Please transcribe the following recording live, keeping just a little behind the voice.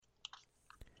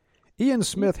Ian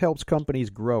Smith helps companies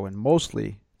grow, and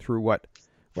mostly through what,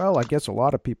 well, I guess a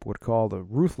lot of people would call the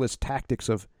ruthless tactics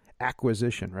of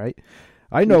acquisition, right?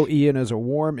 I know Ian is a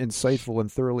warm, insightful,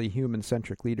 and thoroughly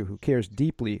human-centric leader who cares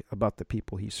deeply about the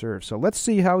people he serves. So let's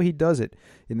see how he does it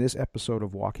in this episode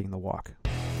of Walking the Walk.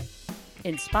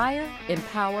 Inspire,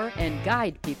 empower, and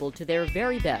guide people to their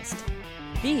very best.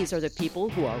 These are the people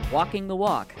who are walking the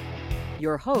walk.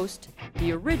 Your host,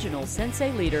 the original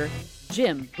Sensei leader,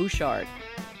 Jim Bouchard.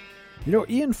 You know,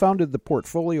 Ian founded the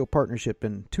Portfolio Partnership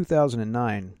in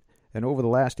 2009, and over the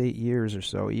last 8 years or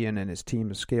so, Ian and his team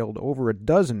have scaled over a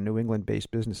dozen New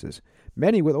England-based businesses,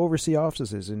 many with overseas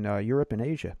offices in Europe and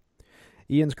Asia.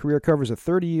 Ian's career covers a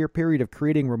 30-year period of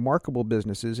creating remarkable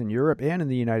businesses in Europe and in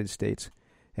the United States,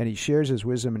 and he shares his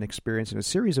wisdom and experience in a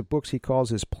series of books he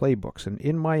calls his playbooks. And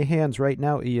in my hands right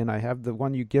now, Ian, I have the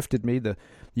one you gifted me, the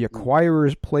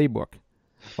Acquirer's Playbook,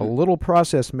 a little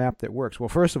process map that works. Well,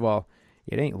 first of all,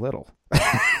 it ain't little.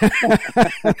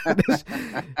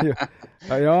 I'm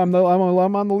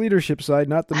on the leadership side,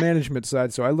 not the management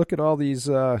side. So I look at all these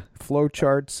flow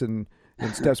charts and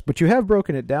steps. But you have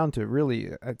broken it down to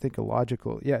really, I think, a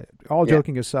logical. Yeah.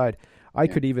 Joking aside, I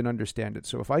could even understand it.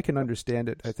 So if I can understand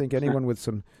it, I think anyone with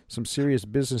some serious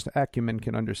business acumen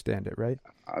can understand it, right?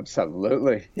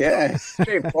 Absolutely. Yeah.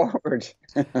 Straightforward.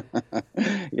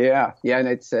 Yeah. And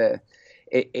it's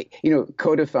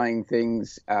codifying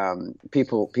things,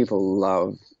 people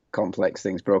love complex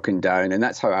things broken down, and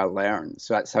that's how I learned.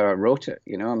 So that's how I wrote it.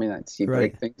 You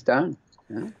break things down.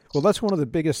 Yeah. Well, that's one of the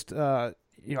biggest, I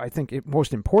think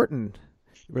most important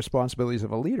responsibilities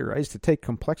of a leader, right, is to take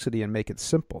complexity and make it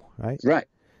simple, right? Right,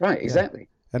 exactly.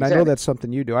 And I know that's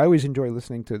something you do. I always enjoy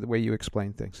listening to the way you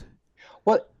explain things.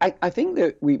 Well, I think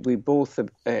that we both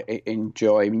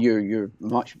enjoy. I mean, you're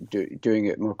much doing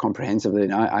it more comprehensively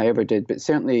than I ever did, but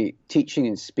certainly teaching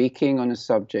and speaking on a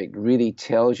subject really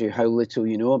tells you how little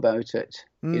you know about it.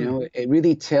 It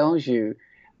really tells you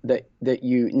that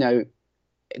you now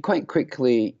quite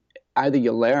quickly either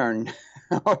you learn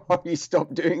or you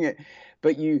stop doing it.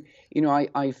 But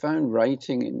I found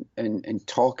writing and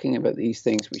talking about these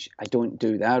things, which I don't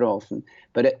do that often,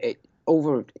 but it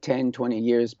over 10, 20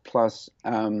 years plus,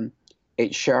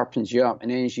 it sharpens you up.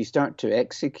 And then as you start to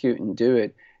execute and do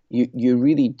it, you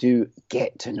really do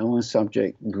get to know a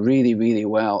subject really, really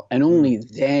well. And only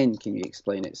then can you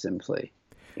explain it simply.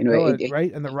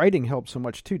 Right? And the writing helps so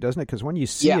much too, doesn't it? Because when you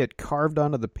see it carved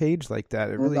onto the page like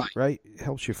that, it really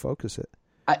helps you focus it.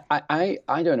 I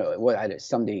don't know what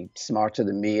somebody smarter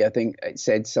than me. I think it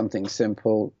said something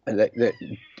simple that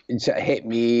hit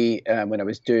me when I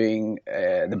was doing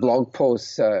the blog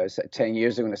posts 10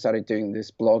 years ago when I started doing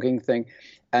this blogging thing,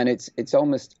 and it's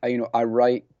almost I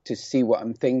write to see what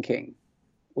I'm thinking,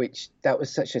 which that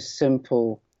was such a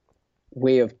simple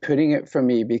way of putting it for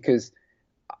me, because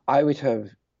I would have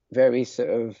very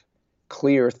sort of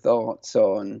clear thoughts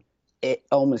on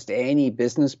almost any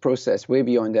business process, way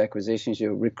beyond acquisitions,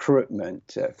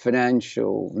 recruitment,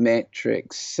 financial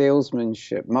metrics,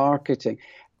 salesmanship, marketing,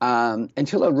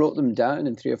 until I wrote them down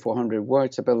in 300 or 400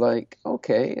 words. I'd be like,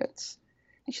 okay,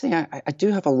 I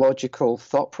do have a logical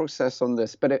thought process on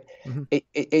this, but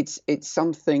it's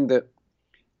something that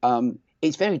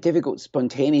it's very difficult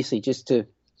spontaneously just to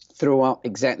throw up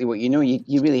exactly what you know.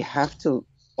 You really have to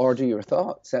order your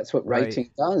thoughts. That's what writing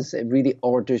does. It really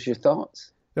orders your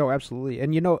thoughts. No, absolutely.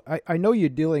 And I know you're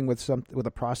dealing with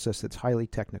a process that's highly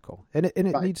technical, and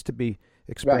it needs to be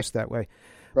expressed that way.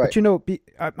 Right. But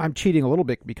I'm cheating a little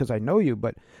bit because I know you,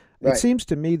 but it seems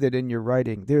to me that in your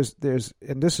writing, there's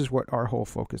and this is what our whole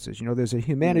focus is. There's a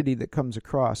humanity that comes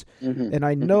across, and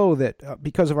I know that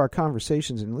because of our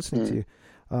conversations and listening to you,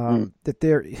 that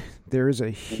there is a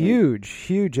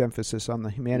huge emphasis on the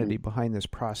humanity behind this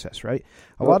process, right?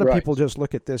 A lot of people just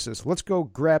look at this as, let's go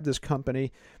grab this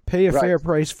company, pay a fair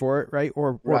price for it, right?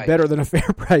 Or better than a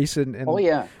fair price.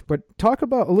 But talk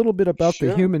about a little bit about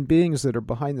the human beings that are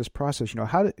behind this process.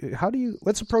 How do you,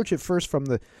 let's approach it first from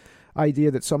the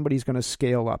idea that somebody's going to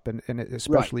scale up, and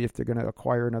especially if they're going to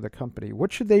acquire another company.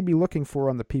 What should they be looking for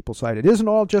on the people side? It isn't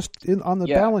all just on the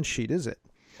balance sheet, is it?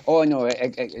 Oh, no,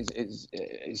 it's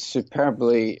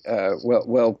superbly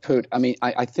well put. I mean,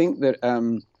 I think that,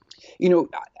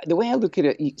 the way I look at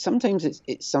it, sometimes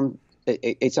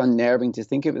it's unnerving to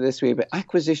think of it this way, but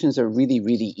acquisitions are really,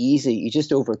 really easy. You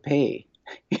just overpay.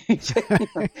 I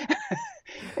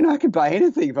can buy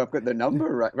anything if I've got the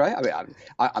number right. I mean,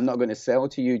 I'm not going to sell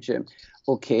to you, Jim.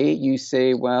 Okay, you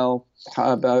say, well,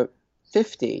 how about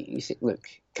 50? You say, look,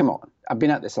 come on, I've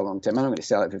been at this a long time. I'm not going to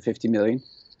sell it for 50 million.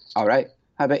 All right.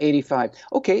 How about 85?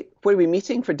 Okay, where are we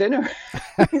meeting for dinner?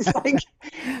 It's like,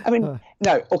 I mean,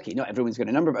 now, okay, not everyone's got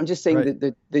a number, but I'm just saying right.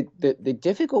 that the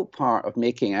difficult part of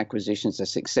making acquisitions a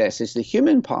success is the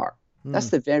human part.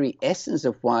 That's the very essence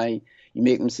of why you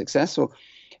make them successful.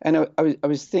 And I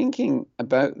was thinking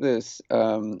about this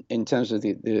in terms of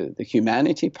the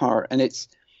humanity part. And it's,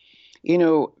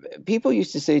 people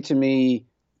used to say to me,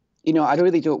 I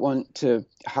really don't want to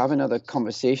have another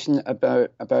conversation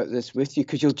about this with you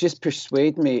because you'll just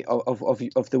persuade me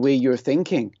of the way you're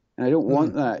thinking. And I don't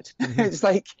want that. It's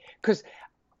like, because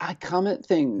I come at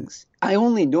things, I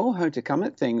only know how to come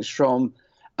at things from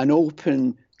an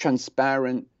open,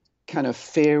 transparent, kind of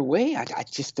fair way. I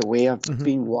just the way I've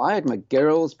been wired. My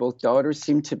girls, both daughters,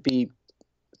 seem to be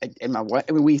in my wife.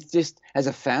 I mean, we just, as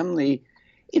a family,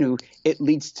 it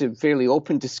leads to fairly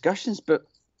open discussions, but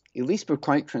at least we're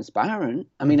quite transparent.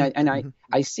 I mean,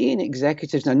 I see in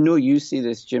executives, and I know you see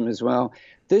this, Jim, as well,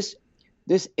 this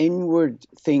inward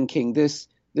thinking, this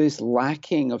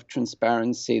lacking of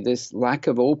transparency, this lack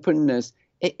of openness,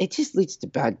 it just leads to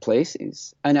bad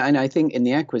places. And I think in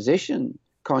the acquisition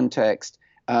context,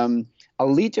 a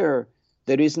leader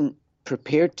that isn't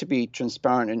prepared to be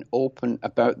transparent and open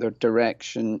about their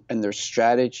direction and their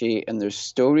strategy and their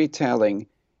storytelling,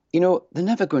 they're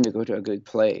never going to go to a good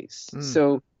place.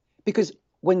 So, because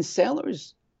when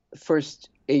sellers first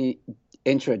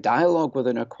enter a dialogue with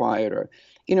an acquirer,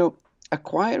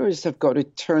 acquirers have got to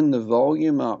turn the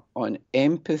volume up on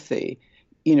empathy,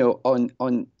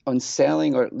 on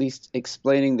selling or at least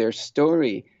explaining their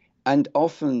story. And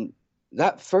often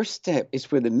that first step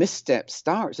is where the misstep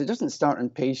starts. It doesn't start on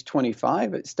page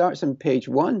 25. It starts on page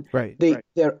 1. Right.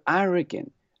 They're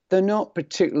arrogant. They're not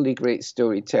particularly great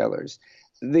storytellers.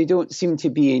 They don't seem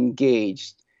to be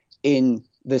engaged in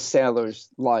the seller's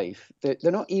life. They're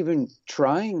not even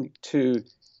trying to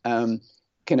kind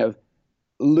of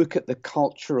look at the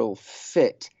cultural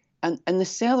fit. And the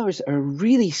sellers are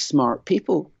really smart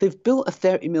people. They've built a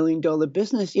 $30 million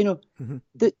business.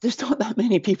 There's not that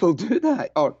many people do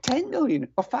that, or 10 million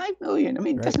or 5 million. I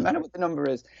mean, it doesn't matter what the number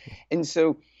is. And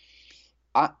so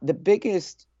the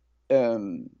biggest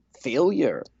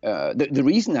failure, the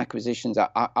reason acquisitions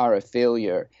are a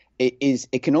failure is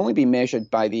it can only be measured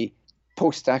by the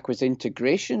post-acquisition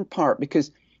integration part,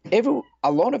 because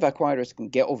a lot of acquirers can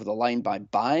get over the line by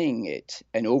buying it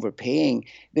and overpaying.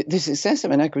 The success of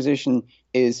an acquisition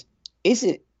is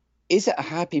it a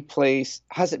happy place?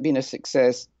 Has it been a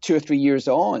success 2 or 3 years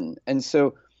on? And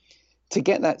so to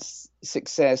get that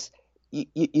success,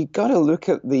 you got to look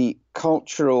at the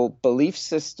cultural belief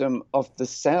system of the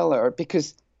seller,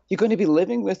 because you're going to be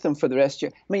living with them for the rest of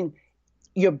your. I mean,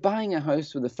 you're buying a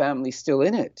house with the family still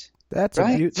in it. That's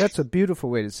right? That's a beautiful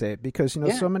way to say it, because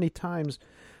so many times,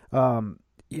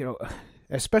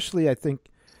 especially I think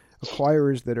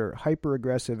acquirers that are hyper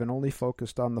aggressive and only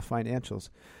focused on the financials.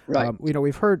 Right.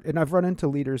 We've heard, and I've run into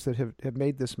leaders that have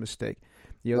made this mistake.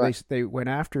 They went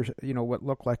after what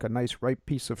looked like a nice ripe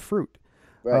piece of fruit.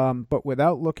 Right. But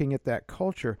without looking at that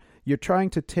culture, you're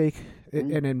trying to take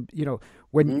and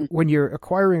when you're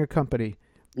acquiring a company,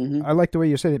 I like the way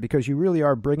you're saying it, because you really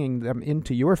are bringing them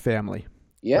into your family.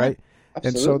 Yeah, right.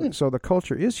 Absolutely. And so the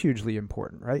culture is hugely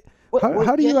important, right?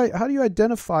 How do you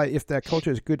identify if that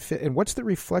culture is a good fit, and what's the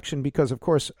reflection? Because of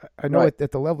course, I know at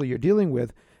the level you're dealing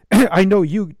with, I know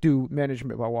you do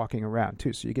management by walking around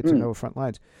too, so you get to know front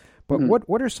lines. But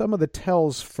what are some of the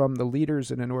tells from the leaders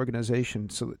in an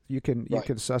organization so that you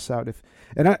can suss out if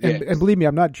and believe me,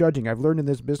 I'm not judging. I've learned in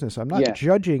this business, I'm not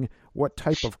judging what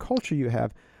type of culture you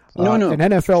have. No. An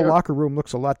NFL locker room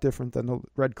looks a lot different than the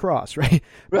Red Cross, right?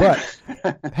 But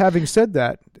having said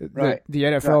that, the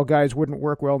NFL guys wouldn't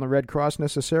work well in the Red Cross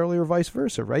necessarily, or vice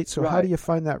versa, right? So how do you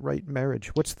find that right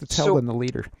marriage? What's the tell in the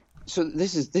leader? So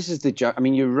this is the. I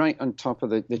mean, you're right on top of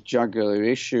the jugular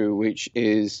issue, which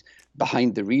is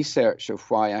behind the research of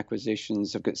why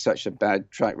acquisitions have got such a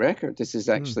bad track record. This is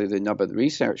actually the nub of the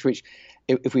research, which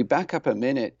if we back up a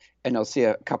minute, and I'll say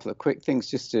a couple of quick things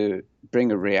just to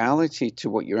bring a reality to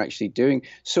what you're actually doing.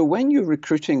 So when you're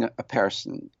recruiting a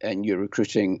person, and you're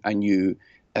recruiting a new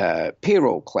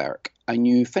payroll clerk, a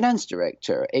new finance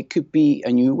director, it could be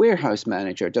a new warehouse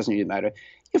manager, it doesn't really matter.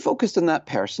 You're focused on that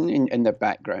person and their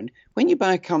background. When you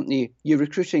buy a company, you're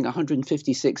recruiting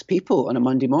 156 people on a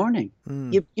Monday morning.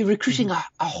 You're recruiting a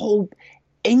whole,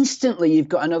 instantly you've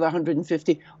got another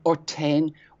 150 or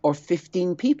 10 or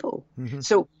 15 people.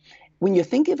 So when you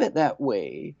think of it that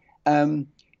way,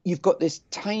 you've got this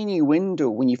tiny window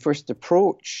when you first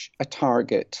approach a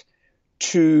target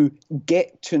to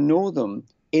get to know them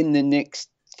in the next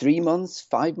 3 months,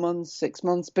 5 months, 6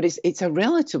 months. But it's a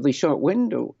relatively short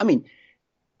window. I mean,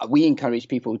 we encourage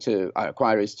people our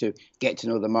acquirers to get to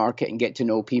know the market and get to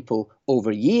know people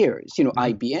over years.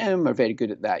 IBM are very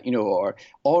good at that, or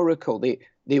Oracle,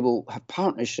 they will have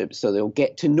partnerships, so they'll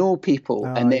get to know people,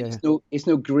 and then it's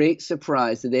no great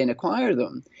surprise to then acquire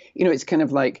them. It's kind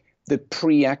of like the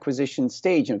pre-acquisition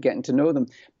stage, getting to know them,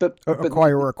 but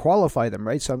acquire or qualify them,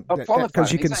 right?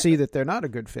 Because you can see that they're not a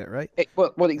good fit, right?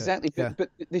 Well, exactly. But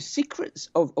the secrets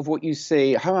of what you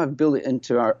say, how I've built it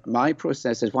into my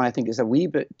process, is why I think it's a wee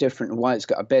bit different, and why it's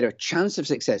got a better chance of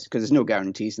success. Because there's no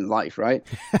guarantees in life, right?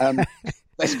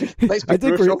 Let's be I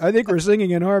think we're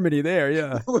singing in harmony there.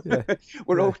 Yeah,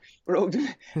 we're all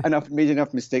made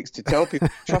enough mistakes to tell people.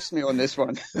 Trust me on this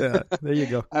one. Yeah, there you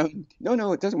go.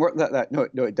 No, it doesn't work like that.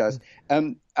 No, it does.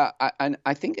 And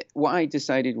I think what I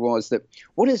decided was that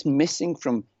what is missing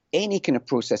from any kind of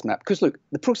process map, because look,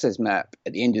 the process map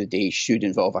at the end of the day should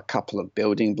involve a couple of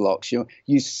building blocks. You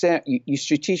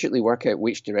strategically work out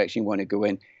which direction you want to go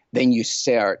in, then you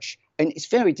search. And it's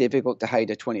very difficult to hide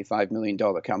a $25 million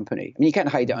company. I mean, you can't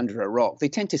hide it under a rock. They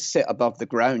tend to sit above the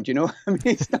ground, I mean,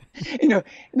 it's not,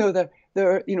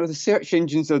 the search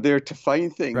engines are there to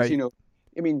find things, right.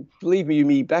 I mean, believe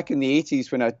me, back in the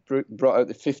 80s when I brought out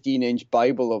the 15-inch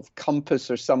Bible of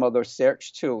Compass or some other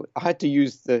search tool, I had to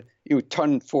use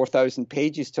turn 4,000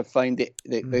 pages to find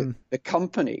the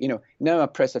company. Now I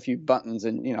press a few buttons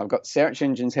and, I've got search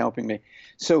engines helping me.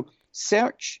 So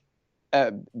search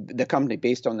the company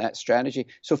based on that strategy.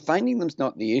 So finding them's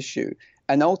not the issue.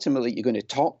 And ultimately, you're going to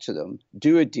talk to them,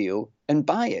 do a deal, and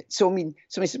buy it. So, I mean,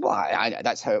 somebody says, well,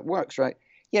 that's how it works, right?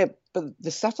 Yeah, but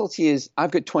the subtlety is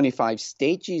I've got 25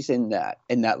 stages in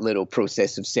that little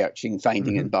process of searching,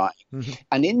 finding, and buying. Mm-hmm.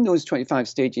 And in those 25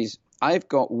 stages, I've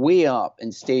got way up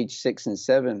in stage 6 and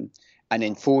 7, and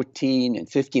in 14 and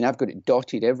 15, I've got it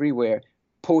dotted everywhere,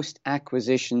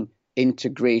 post-acquisition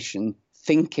integration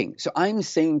thinking. So I'm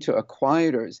saying to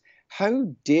acquirers, how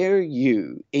dare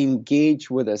you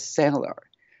engage with a seller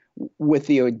with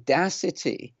the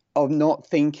audacity of not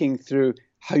thinking through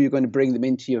how you're going to bring them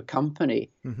into your company,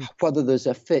 whether there's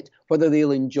a fit, whether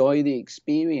they'll enjoy the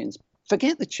experience.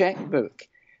 Forget the checkbook.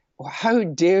 How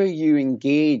dare you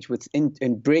engage with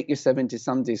and break yourself into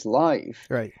somebody's life,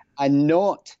 right, and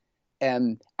not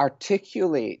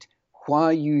articulate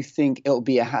why you think it'll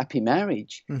be a happy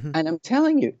marriage. Mm-hmm. And I'm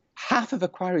telling you, half of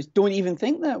acquirers don't even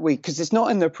think that way because it's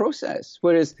not in their process.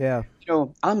 Whereas,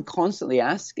 I'm constantly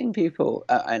asking people,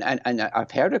 and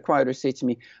I've heard acquirers say to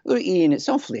me, look, Ian, it's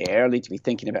awfully early to be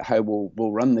thinking about how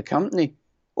we'll run the company.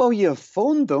 Well, you've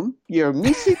phoned them, you're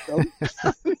meeting them.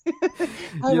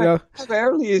 How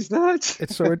early is that?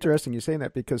 It's so interesting you saying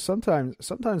that, because sometimes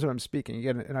when I'm speaking,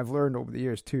 again, and I've learned over the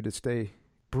years too to stay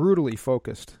brutally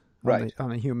focused on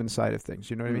the human side of things.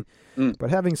 You know what I mean? Mm. But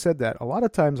having said that, a lot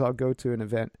of times I'll go to an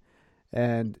event,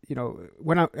 and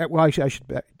I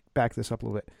should back this up a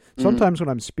little bit. Sometimes when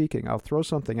I'm speaking, I'll throw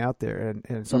something out there,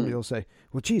 and somebody will say,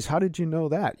 "Well, geez, how did you know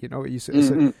that?" I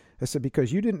said,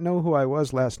 because you didn't know who I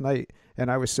was last night, and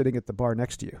I was sitting at the bar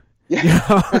next to you.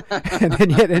 Yeah. And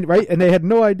they had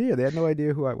no idea. They had no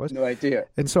idea who I was. No idea.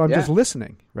 And so I'm just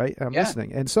listening, right? I'm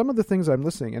listening, and some of the things I'm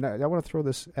listening, and I want to throw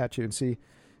this at you and see,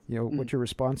 what your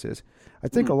response is. I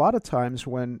think a lot of times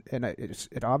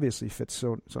it obviously fits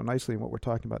so nicely in what we're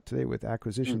talking about today with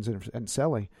acquisitions and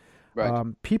selling. Right.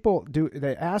 People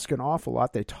they ask an awful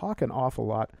lot, they talk an awful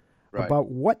lot about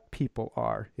what people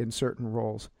are in certain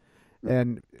roles.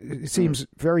 And it seems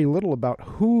very little about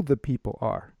who the people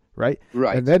are. Right.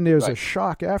 Right. And then there's a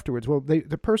shock afterwards. Well,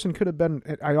 the person could have been,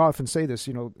 I often say this,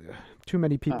 too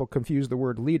many people confuse the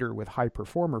word leader with high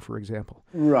performer, for example.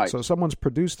 Right. So someone's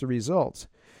produced the results,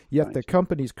 yet the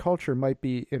company's culture might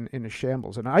be in a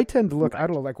shambles. And I tend to look, I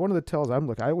don't know, like one of the tells I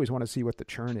always want to see what the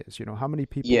churn is, how many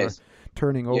people are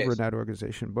turning over in that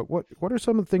organization. But what are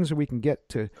some of the things that we can get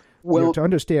to, to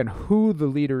understand who the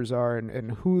leaders are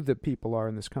and who the people are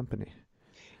in this company?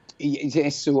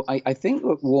 Yes. So I think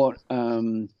what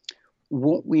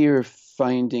we're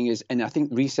finding is, and I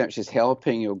think research is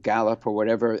helping, Gallup or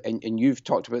whatever, and you've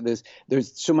talked about this,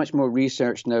 there's so much more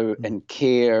research now and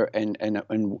care and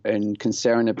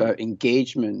concern about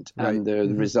engagement and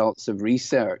the results of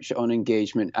research on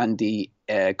engagement and the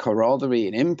corollary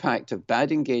and impact of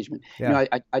bad engagement. Yeah.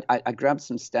 I grabbed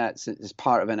some stats as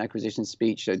part of an acquisition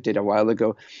speech I did a while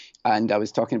ago, and I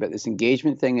was talking about this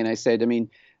engagement thing, and I said,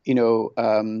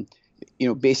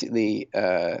 basically,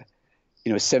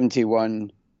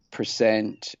 71%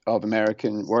 of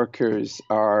American workers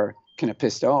are kind of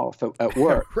pissed off at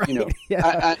work, right. you know,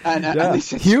 and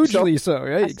hugely so,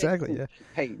 right? Exactly. Yeah.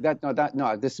 Hey,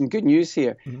 there's some good news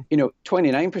here. Mm-hmm. You know,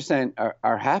 29%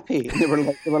 are happy. And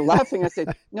they were laughing. I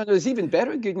said, no, there's even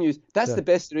better good news. That's the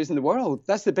best there is in the world.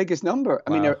 That's the biggest number. I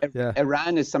mean,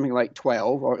 Iran is something like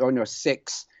 12 or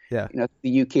 6. Yeah. You know,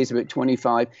 the UK is about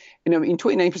 25. You know, I mean,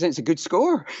 29% is a good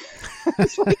score.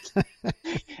 It's like,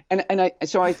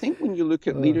 so I think when you look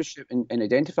at leadership and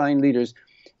identifying leaders,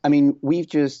 I mean,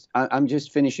 I'm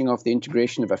just finishing off the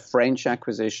integration of a French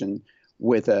acquisition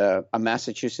with a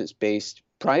Massachusetts-based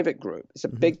private group. It's a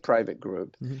big private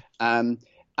group. Mm-hmm.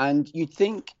 And you'd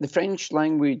think the French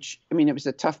language, I mean, it was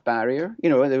a tough barrier. You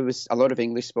know, there was a lot of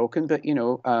English spoken, but, you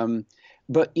know,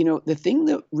 the thing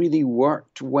that really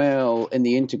worked well in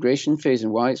the integration phase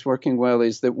and why it's working well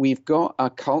is that we've got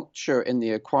a culture in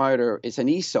the acquirer. It's an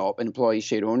ESOP, employee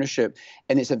shared ownership,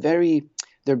 and it's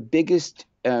their biggest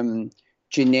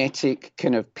genetic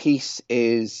kind of piece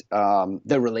is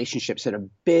the relationships. They're a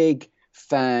big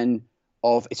fan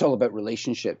of, it's all about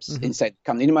relationships inside the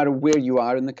company, no matter where you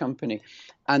are in the company.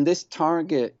 And this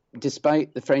target,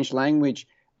 despite the French language,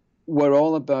 were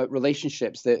all about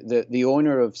relationships. The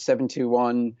owner of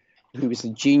 721, who was a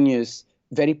genius,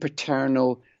 very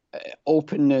paternal,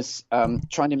 openness,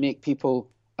 trying to make people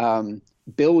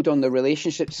build on the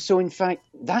relationships. So in fact,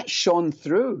 that shone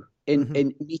through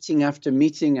in meeting after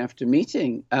meeting after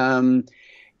meeting. And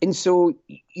so,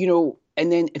 you know,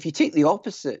 and then if you take the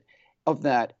opposite of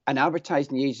that, an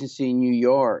advertising agency in New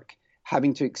York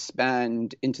having to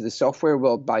expand into the software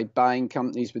world by buying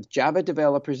companies with Java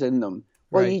developers in them,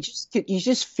 well, right. you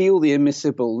just feel the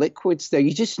immiscible liquids there.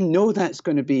 You just know that's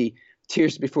going to be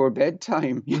tears before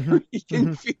bedtime. You know, you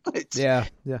can feel it. Yeah.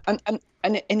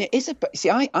 And it is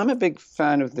I'm a big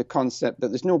fan of the concept that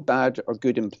there's no bad or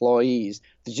good employees.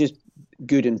 There's just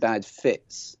good and bad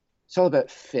fits. It's all about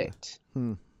fit.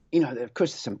 You know, of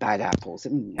course, there's some bad apples.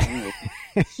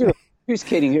 Sure, who's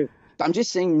kidding who? But I'm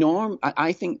just saying norm.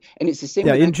 I think, and it's the same.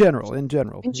 Yeah, in general.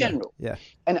 Yeah.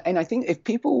 And I think if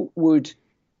people would,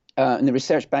 and the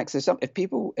research backs this up, if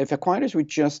acquirers would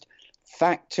just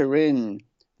factor in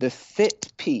the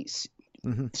fit piece,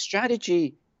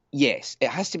 strategy, yes, it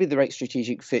has to be the right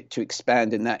strategic fit to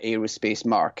expand in that aerospace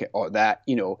market or that,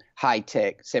 you know, high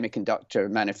tech semiconductor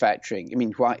manufacturing. I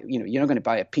mean, why, you know, you're not going to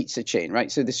buy a pizza chain,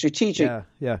 right? So the strategic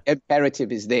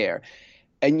imperative is there,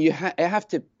 and you have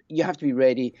to be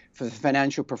ready for the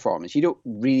financial performance. You don't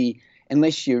really,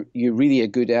 unless you're really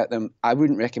good at them, I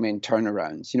wouldn't recommend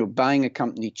turnarounds. You know, buying a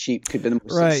company cheap could be the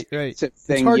most expensive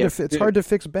thing. It's hard to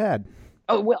fix bad.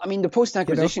 Oh, well, I mean, the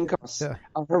post-acquisition costs are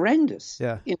horrendous.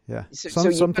 Yeah.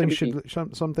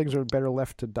 Some things are better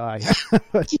left to die.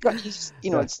 There's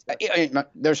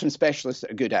some specialists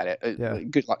that are good at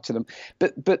it. Good luck to them.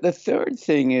 But the third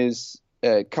thing is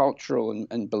cultural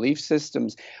and belief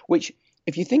systems, which,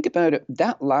 if you think about it,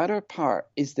 that latter part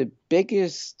is the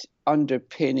biggest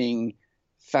underpinning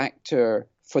factor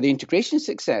for the integration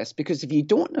success. Because if you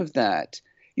don't have that,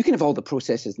 you can have all the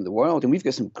processes in the world, and we've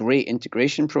got some great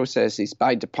integration processes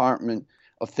by department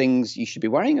of things you should be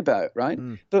worrying about, right?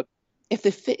 But if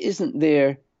the fit isn't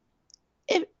there,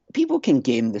 people can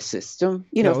game the system.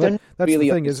 You know, that's really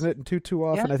the thing, isn't it? And too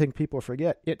often, I think people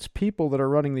forget it's people that are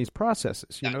running these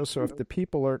processes. You know, so if the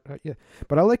people are,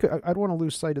 But I don't want to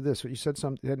lose sight of this. You said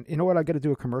something, and you know what? I got to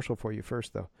do a commercial for you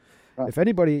first, though. Right. If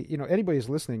anybody's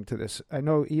listening to this, I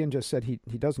know Ian just said he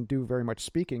doesn't do very much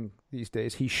speaking these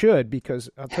days. He should, because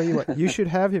I'll tell you what, you should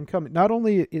have him come. Not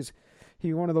only is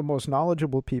he one of the most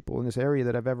knowledgeable people in this area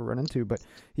that I've ever run into, but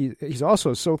he's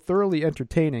also so thoroughly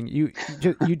entertaining.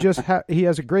 He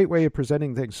has a great way of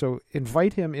presenting things. So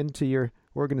invite him into your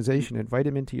organization, invite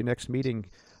him into your next meeting,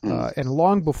 and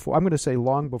long before,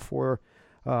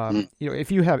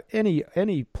 if you have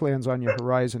any plans on your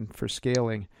horizon for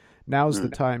scaling, now's the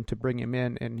time to bring him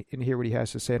in and hear what he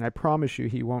has to say. And I promise you,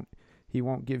 he won't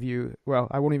give you, well,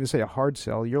 I won't even say a hard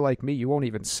sell. You're like me. You won't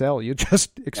even sell. You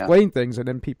just explain things, and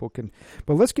then people can.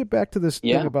 But let's get back to this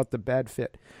thing about the bad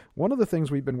fit. One of the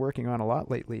things we've been working on a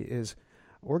lot lately is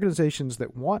organizations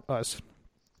that want us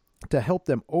to help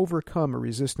them overcome a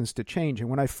resistance to change. And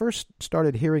when I first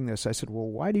started hearing this, I said, well,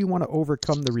 why do you want to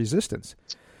overcome the resistance?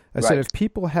 I said, if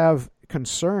people have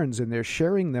concerns and they're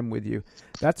sharing them with you,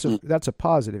 that's a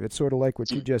positive. It's sort of like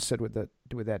what you just said with that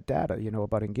data,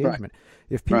 about engagement.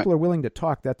 If people are willing to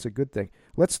talk, that's a good thing.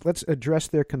 Let's address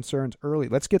their concerns early.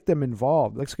 Let's get them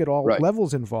involved. Let's get all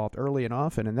levels involved early and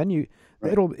often, and then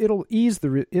it'll ease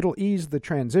the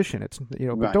transition. It's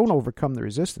but don't overcome the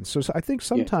resistance. So I think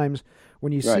sometimes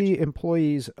when you see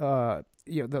employees, the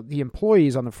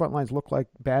employees on the front lines look like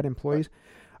bad employees.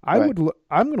 I'm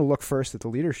going to look first at the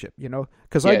leadership,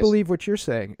 because I believe what you're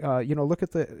saying. Look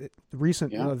at the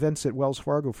recent events at Wells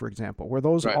Fargo, for example. Were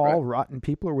those all rotten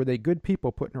people, or were they good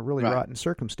people put in a really rotten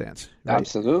circumstance? Right?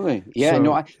 Absolutely. Yeah.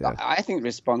 So, I think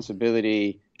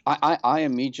responsibility. I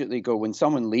immediately go, when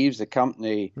someone leaves the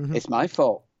company, it's my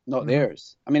fault, not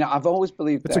theirs. I mean, I've always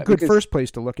believed it's a good first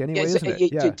place to look anyway, isn't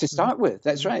it? To start with,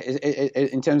 that's right.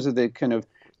 In terms of the kind of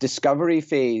discovery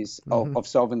phase of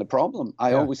solving the problem,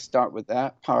 I always start with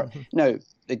that part. Now,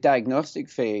 the diagnostic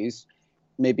phase,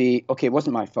 maybe, okay, it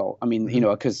wasn't my fault. I mean,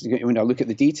 because when I look at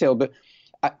the detail, but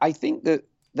I think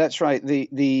that's right.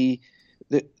 The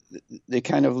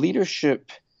kind of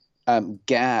leadership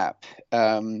gap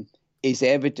is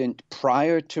evident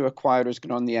prior to acquirers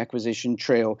going on the acquisition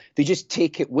trail. They just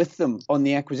take it with them on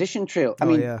the acquisition trail. I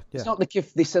mean, it's not like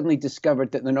if they suddenly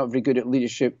discovered that they're not very good at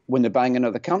leadership when they're buying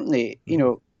another company,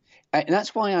 and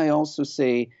that's why I also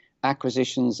say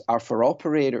acquisitions are for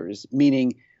operators,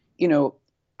 meaning,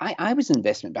 I was in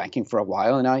investment banking for a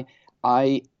while, and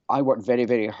I worked very,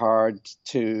 very hard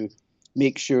to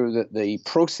make sure that the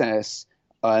process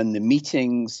and the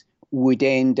meetings would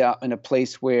end up in a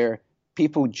place where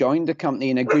people joined the company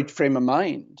in a good frame of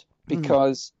mind,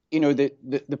 because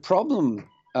the problem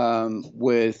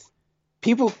with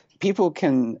people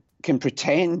can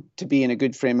pretend to be in a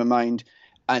good frame of mind,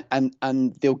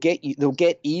 and they'll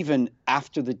get even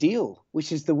after the deal,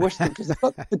 which is the worst thing, because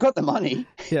they've got the money.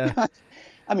 Yeah.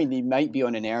 I mean, they might be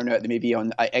on an earn-out, they may be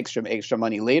on extra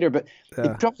money later, but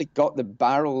they've probably got the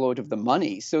barrel load of the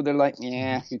money, so they're like,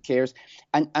 who cares?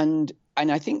 And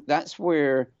I think that's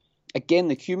where, again,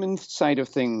 the human side of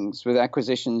things with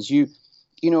acquisitions,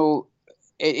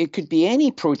 it could be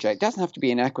any project. It doesn't have to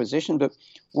be an acquisition, but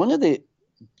one of the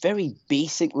very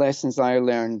basic lessons I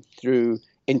learned through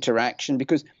interaction,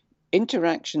 because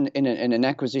interaction in an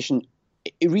acquisition,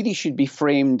 it really should be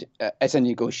framed as a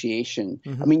negotiation.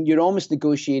 I mean, you're almost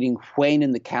negotiating when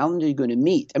in the calendar you're going to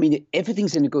meet. I mean,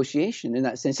 everything's a negotiation in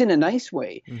that sense, in a nice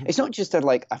way. It's not just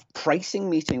a pricing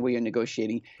meeting where you're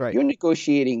negotiating. Right. You're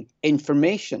negotiating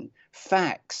information,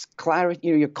 facts, clarity,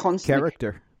 your constant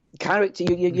character.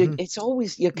 It's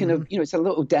always, you're kind of, it's a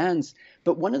little dance.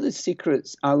 But one of the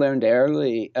secrets I learned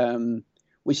early,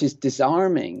 which is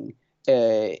disarming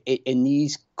in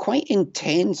these quite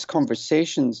intense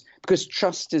conversations, because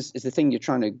trust is the thing you're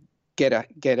trying to get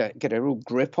a real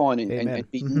grip on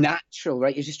and be natural,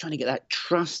 right? You're just trying to get that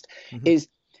trust. Is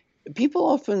people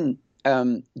often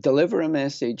deliver a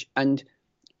message, and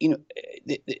the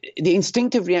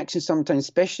instinctive reaction sometimes,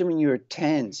 especially when you're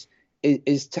tense,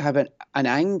 is to have an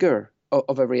anger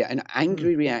of an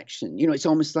angry reaction. It's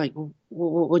almost like,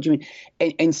 what do you mean?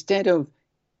 Instead of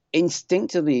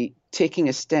instinctively taking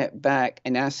a step back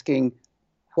and asking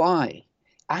why.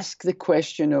 Ask the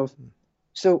question of,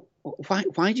 so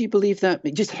why do you believe that?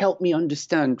 Just help me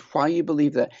understand why you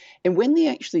believe that. And when they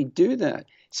actually do that,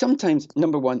 sometimes,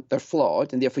 number one, they're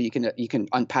flawed, and therefore you can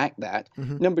unpack that.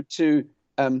 Number two,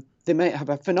 they might have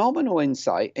a phenomenal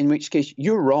insight, in which case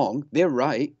you're wrong, they're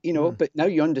right, but now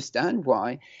you understand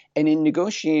why. And in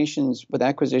negotiations with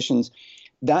acquisitions,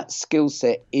 that skill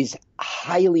set is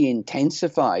highly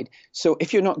intensified. So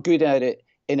if you're not good at it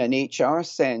in an HR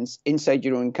sense inside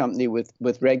your own company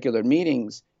with regular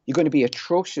meetings, you're going to be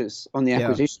atrocious on the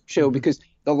acquisition show, because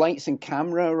the lights and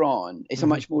camera are on. It's a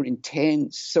much more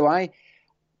intense. So I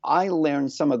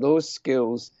learned some of those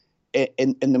skills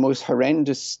in the most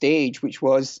horrendous stage, which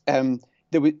was there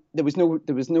was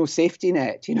no safety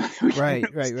net. Right.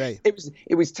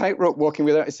 It was tightrope walking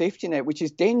without a safety net, which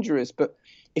is dangerous. But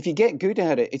if you get good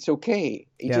at it, it's okay.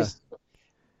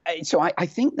 So I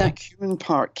think that human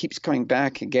part keeps coming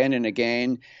back again and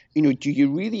again. Do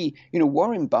you really?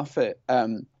 Warren Buffett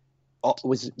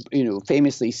was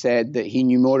famously said that he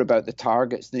knew more about the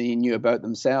targets than he knew about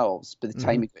themselves by the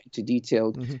time he got into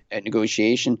detailed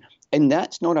negotiation, and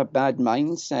that's not a bad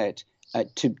mindset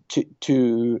to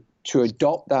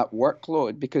adopt that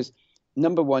workload, because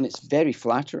number one, it's very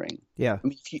flattering. Yeah. I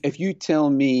mean, if you tell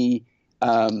me,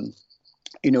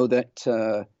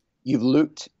 that you've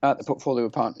looked at the Portfolio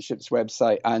Partnerships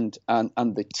website and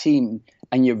the team,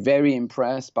 and you're very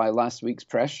impressed by last week's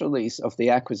press release of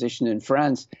the acquisition in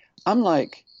France, I'm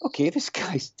like, okay, this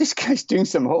guy's doing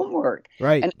some homework.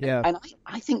 Right. And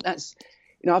I think that's,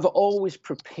 I've always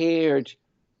prepared.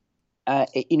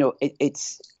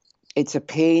 It's a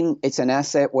pain, it's an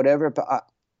asset, whatever, but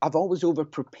I've always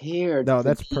over-prepared. No,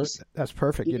 that's perfect. Of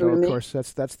course,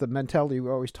 that's the mentality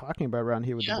we're always talking about around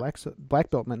here with the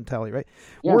black belt mentality, right?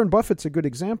 Yeah. Warren Buffett's a good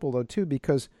example, though, too,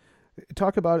 because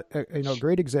talk about a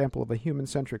great example of a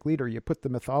human-centric leader. You put the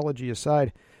mythology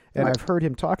aside, and I've heard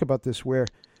him talk about this, where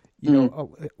you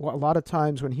know, a lot of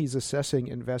times when he's assessing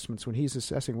investments, when he's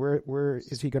assessing where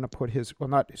is he going to put his,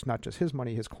 well, it's not just his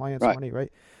money, his clients' money,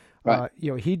 right?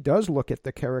 You know, he does look at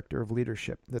the character of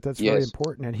leadership. That's very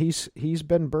important, and he's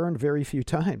been burned very few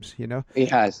times. You know, he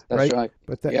has. That's right.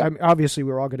 But I mean, obviously,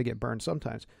 we're all going to get burned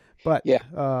sometimes. But you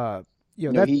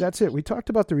know, that's it. We talked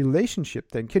about the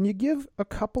relationship thing. Can you give a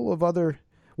couple of other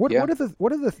what are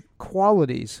the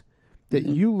qualities that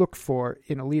you look for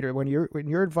in a leader when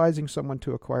you're advising someone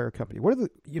to acquire a company? What are the,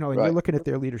 you know, and you're looking at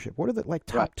their leadership, what are the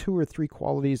top 2 or 3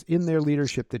 qualities in their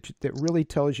leadership that really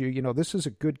tells you, you know, this is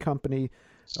a good company,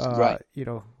 you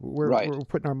know, we're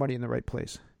putting our money in the right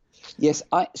place? Yes,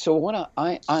 I'm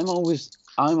always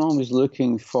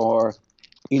looking for,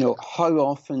 you know, how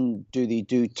often do they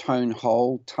do town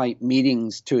hall type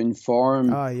meetings to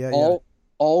inform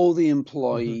all the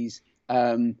employees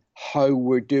how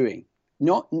we're doing.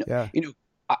 You know,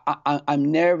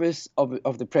 I'm nervous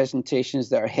of the presentations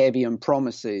that are heavy on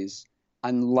promises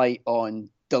and light on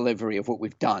delivery of what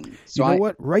we've done. So you know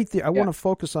what? Right there, I want to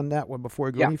focus on that one before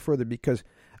I go any further, because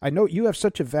I know you have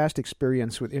such a vast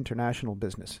experience with international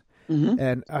business.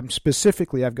 And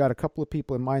I've got a couple of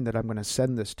people in mind that I'm going to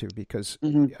send this to, because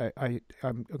I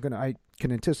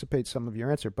can anticipate some of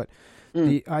your answer. But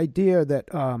the idea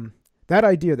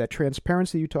that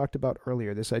transparency you talked about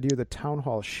earlier, this idea of the town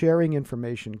hall, sharing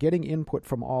information, getting input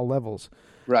from all levels,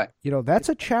 you know, that's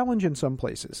a challenge in some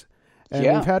places. And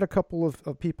we've had a couple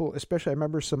of people, especially I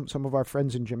remember some of our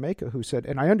friends in Jamaica who said,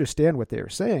 and I understand what they were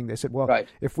saying, they said, well,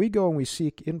 if we go and we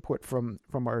seek input from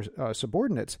our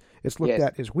subordinates, it's looked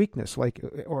at as weakness,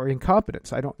 or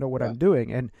incompetence. I don't know what I'm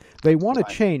doing. And they want to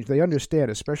change. They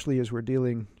understand, especially as we're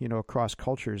dealing, you know, across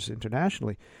cultures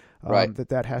internationally,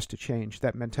 that has to change.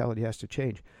 That mentality has to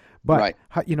change. But,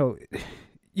 you know,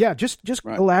 just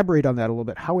elaborate on that a little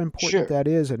bit, how important that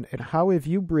is, and how have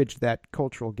you bridged that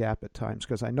cultural gap at times?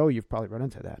 Because I know you've probably run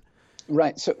into that.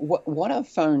 Right. So what I've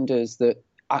found is that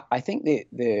I think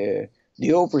the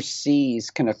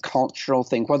overseas kind of cultural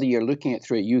thing, whether you're looking at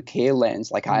through a UK lens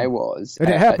like I was. And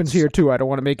it happens here too. I don't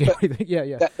want to make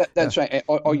anything. That's right.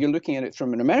 Or you're looking at it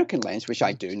from an American lens, which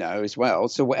I do now as well.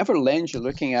 So whatever lens you're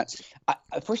looking at,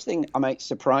 first thing I might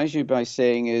surprise you by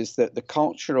saying is that the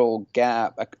cultural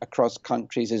gap across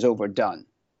countries is overdone.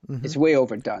 It's way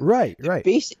overdone. Right.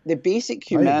 The basic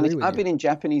humanity. I've been in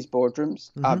Japanese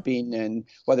boardrooms. I've been in,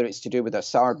 whether it's to do with a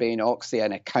Sarbanes-Oxley,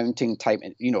 an accounting type,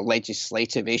 you know,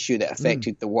 legislative issue that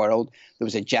affected the world. There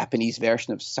was a Japanese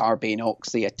version of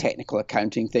Sarbanes-Oxley, a technical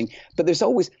accounting thing. But there's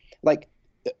always, like,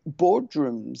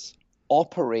 boardrooms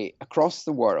operate across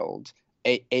the world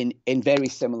in very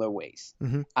similar ways.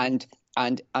 And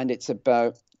it's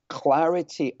about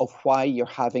clarity of why you're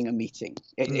having a meeting.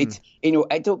 It's, you know,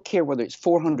 I don't care whether it's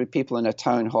 400 people in a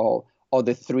town hall or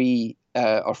the 3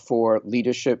 or 4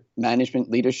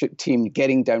 management leadership team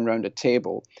getting down around a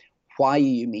table. Why are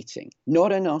you meeting?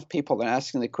 Not enough people are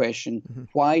asking the question,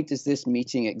 why does this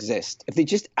meeting exist? If they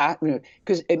just ask,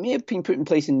 because it may have been put in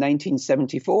place in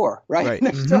 1974, right?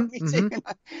 They're still meeting.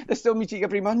 They're still meeting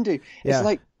every Monday. It's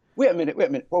like, wait a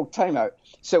minute. Well, time out.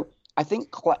 So I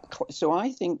think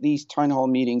these town hall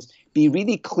meetings, be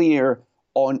really clear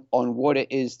on what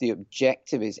it is the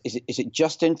objective is. Is it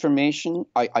just information?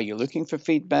 Are you looking for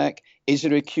feedback? Is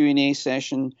there a Q&A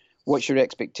session? What's your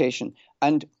expectation?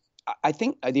 And I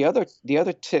think the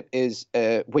other tip is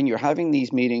when you're having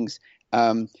these meetings,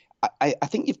 I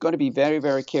think you've got to be very,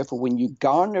 very careful when you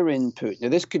garner input. Now,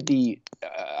 this could be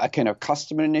a kind of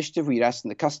customer initiative where you're asking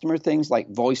the customer things like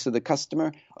voice of the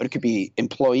customer, or it could be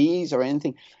employees or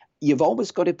anything. You've always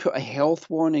got to put a health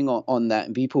warning on that,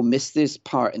 and people miss this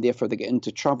part and therefore they get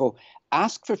into trouble.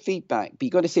 Ask for feedback, but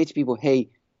you've got to say to people,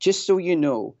 hey, just so you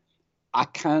know, I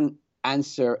can't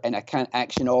answer and I can't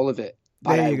action all of it.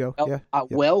 But there you go. I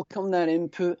welcome that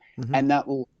input, and that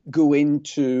will go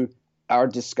into our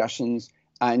discussions.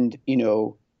 And, you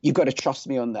know, you've got to trust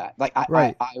me on that. Like,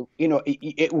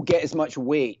 it will get as much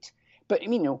weight. But,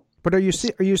 you know. But are you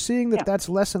seeing that that's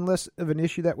less and less of an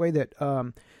issue that way, that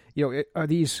you know, are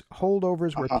these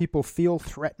holdovers where people feel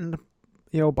threatened,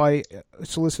 you know, by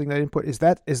soliciting that input? Is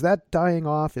that dying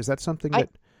off? Is that something that?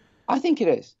 I think it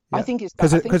is. Yeah. I think it's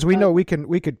because we know we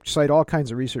could cite all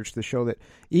kinds of research to show that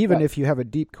even if you have a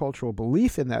deep cultural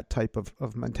belief in that type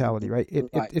of mentality, right,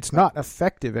 it's not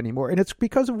effective anymore, and it's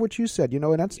because of what you said, you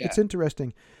know, and it's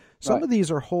interesting. Some of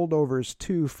these are holdovers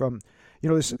too from, you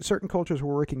know, there's certain cultures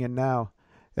we're working in now,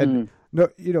 and no,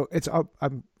 you know, it's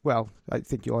well, I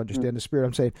think you'll understand the spirit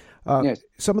I'm saying.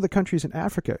 Some of the countries in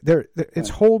Africa,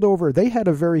 it's holdover. They had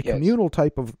a very communal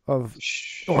type of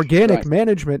organic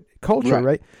management culture,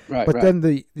 right? But then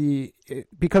the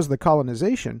because of the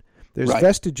colonization, there's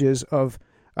vestiges of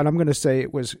and I'm going to say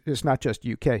it's not just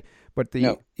UK, but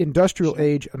the industrial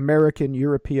age American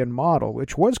European model,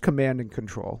 which was command and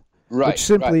control. Right. Which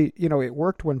simply, it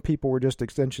worked when people were just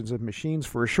extensions of machines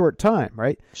for a short time,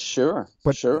 right? Sure.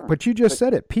 But you just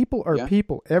said it. People are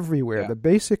people everywhere. The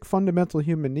basic fundamental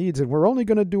human needs, and we're only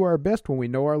going to do our best when we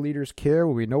know our leaders care,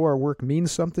 when we know our work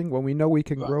means something, when we know we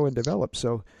can grow and develop.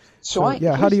 So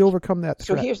how do you overcome that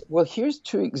threat? Here's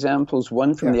two examples.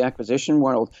 One from the acquisition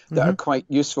world that are quite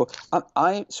useful.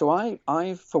 I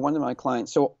for one of my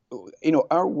clients. So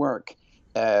our work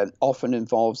often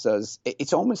involves us.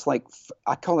 It's almost like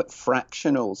I call it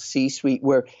fractional C-suite,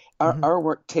 where our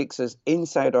work takes us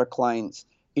inside our clients.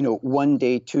 1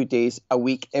 day, 2 days, a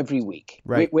week, every week.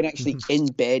 Right. We're actually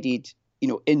embedded.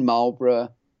 In Marlborough,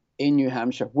 in New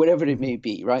Hampshire, wherever it may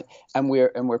be, right? And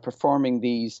we're performing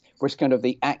these. We're kind of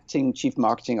the acting chief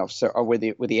marketing officer, or we're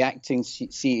the acting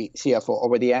CFO, or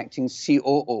we're the acting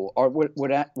COO, or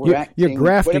we're acting. You're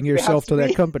grafting yourself to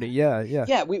that company. Yeah.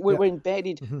 Yeah, we're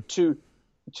embedded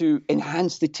to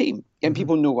enhance the team, and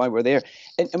people know why we're there.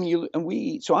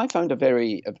 So I found a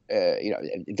very,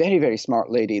 very, very smart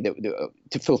lady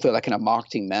to fulfill a kind of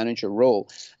marketing manager role,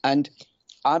 and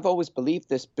I've always believed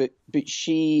this, but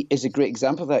she is a great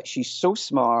example of that. She's so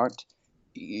smart,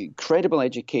 credible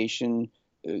education,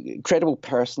 credible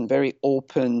person, very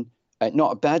open,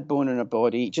 not a bad bone in her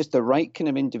body, just the right kind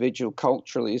of individual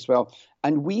culturally as well.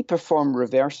 And we perform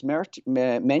reverse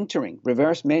mentoring,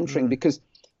 because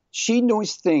she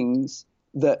knows things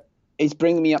that is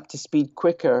bringing me up to speed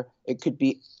quicker. It could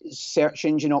be search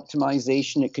engine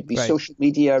optimization. It could be social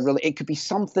media. Really, it could be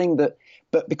something that.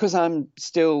 But because I'm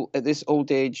still at this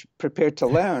old age prepared to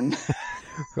learn.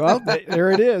 Well, there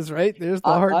it is, right? There's the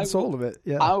heart and soul of it.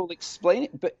 Yeah. I'll explain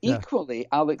it, but equally,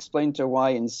 I'll explain to her why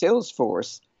in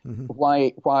Salesforce,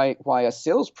 why a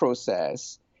sales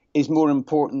process is more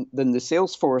important than the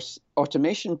Salesforce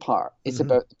automation part. It's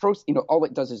about the process. All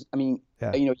it does is, you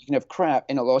can have crap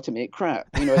and it'll automate crap.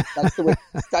 That's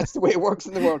the way it works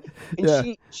in the world.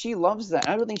 And she loves that.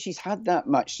 I don't think she's had that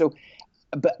much. So.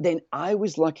 But then I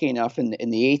was lucky enough in the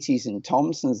 80s in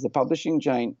Thomson's, the publishing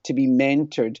giant, to be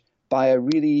mentored by a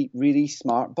really, really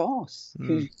smart boss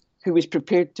who was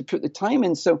prepared to put the time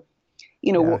in. So,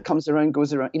 what comes around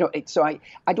goes around.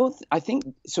 I think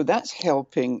that's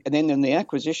helping. And then on the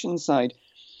acquisition side,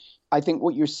 I think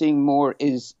what you're seeing more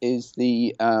is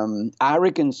the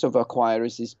arrogance of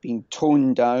acquirers is being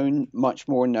toned down much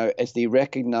more now as they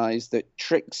recognize that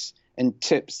tricks and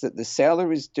tips that the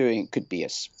seller is doing, could be a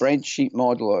spreadsheet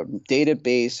model or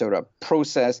database or a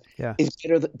process, is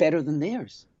better than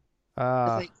theirs.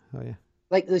 Like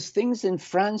there's things in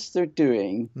France they're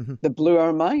doing that blew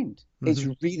our mind. It's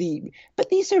really, but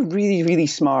these are really, really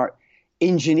smart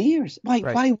engineers.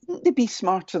 Why wouldn't they be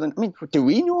smarter than? Do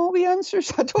we know all the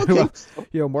answers? I don't think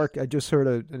so. Mark, I just heard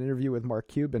an interview with Mark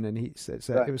Cuban, and he said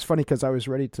it was funny because I was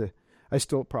ready to. I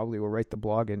still probably will write the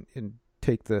blog and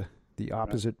take the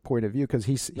opposite point of view, because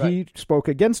he spoke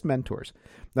against mentors.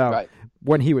 Now,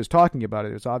 when he was talking about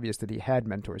it was obvious that he had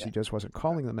mentors. He just wasn't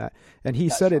calling them that. And he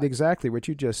said it exactly what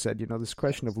you just said. This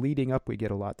question of leading up, we get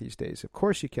a lot these days. Of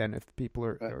course you can if people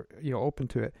are open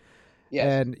to it. Yes.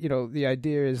 And, the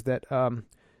idea is that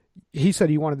he said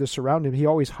he wanted to surround him. He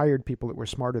always hired people that were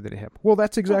smarter than him. Well,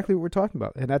 that's exactly what we're talking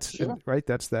about. And that's right.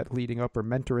 That's that leading up or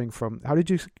mentoring from, how did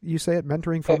you say it?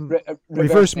 Mentoring from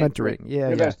reverse mentoring. Yeah.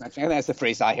 Reverse mentoring. That's the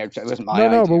phrase I heard. It wasn't my idea.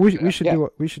 No, but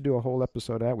we should do a whole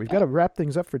episode out. We've got to wrap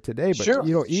things up for today. But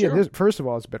Ian, first of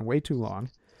all, it's been way too long.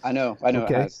 I know. Okay.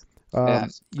 It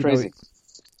has. It's crazy.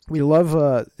 We love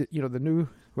the new,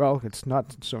 well, it's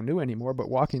not so new anymore, but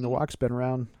Walking the Walk's been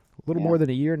around a little more than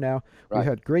a year now. We've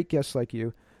had great guests like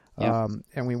you.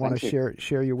 And we want to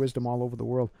share your wisdom all over the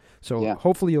world. So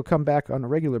hopefully you'll come back on a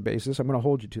regular basis. I'm going to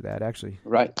hold you to that, actually.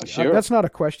 Right, sure. That's not a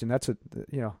question. That's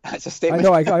That's a statement. I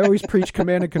know. I always preach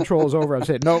command and control is over. I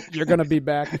say, no, you're going to be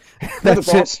back.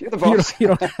 That's it. You're the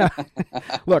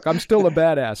boss. Look, I'm still a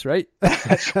badass, right?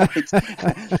 That's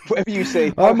right. Whatever you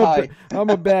say. I'm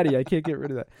a baddie. I can't get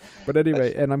rid of that. But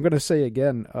anyway, and I'm going to say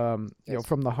again,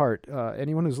 from the heart,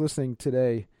 anyone who's listening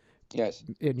today, yes,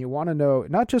 and you want to know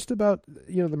not just about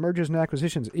the mergers and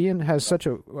acquisitions. Ian has such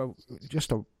a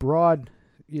just a broad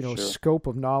scope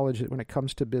of knowledge when it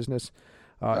comes to business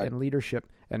and leadership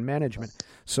and management.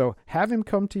 So have him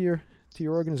come to your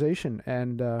organization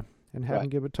and have him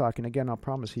give a talk. And again, I'll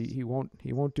promise he won't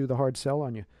do the hard sell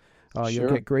on you. You'll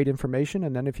get great information,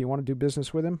 and then if you want to do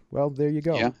business with him, well, there you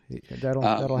go. Yeah.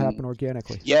 That'll happen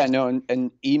organically. Yeah, no,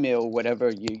 and email,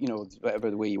 whatever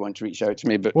whatever the way you want to reach out to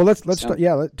me. But well, let's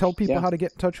tell people how to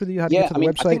get in touch with you, how to get to the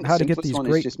website, how to get these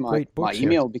great books. My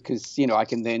email, because I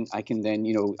can then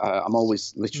I'm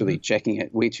always literally checking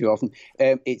it way too often.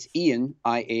 It's Ian,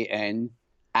 IAN,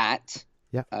 at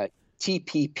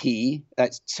TPP.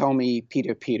 That's Tommy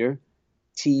Peter,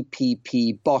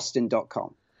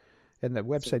 TPPBoston.com. And the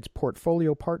website's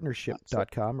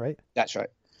portfoliopartnership.com, right? That's right.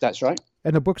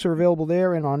 And the books are available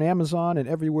there and on Amazon and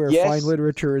everywhere fine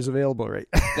literature is available, right?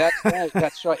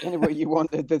 That's right. Anywhere you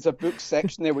want. There's a book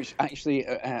section there which actually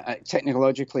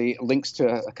technologically links to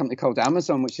a company called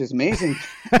Amazon, which is amazing.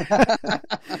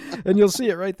 And you'll see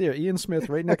it right there. Ian Smith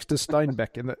right next to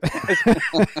Steinbeck.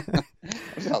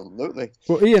 Absolutely.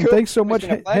 Well, Ian, thanks so much.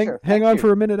 Hang on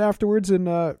for a minute afterwards, and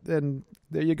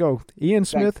there you go. Ian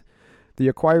Smith, The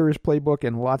Acquirer's Playbook,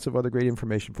 and lots of other great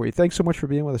information for you. Thanks so much for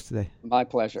being with us today. My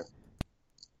pleasure.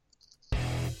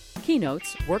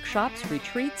 Keynotes, workshops,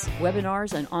 retreats,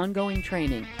 webinars, and ongoing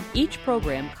training. Each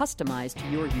program customized to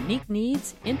your unique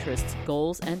needs, interests,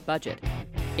 goals, and budget.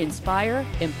 Inspire,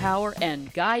 empower,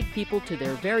 and guide people to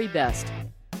their very best.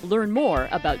 Learn more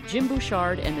about Jim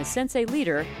Bouchard and the Sensei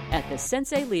Leader at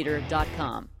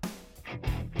thesenseileader.com.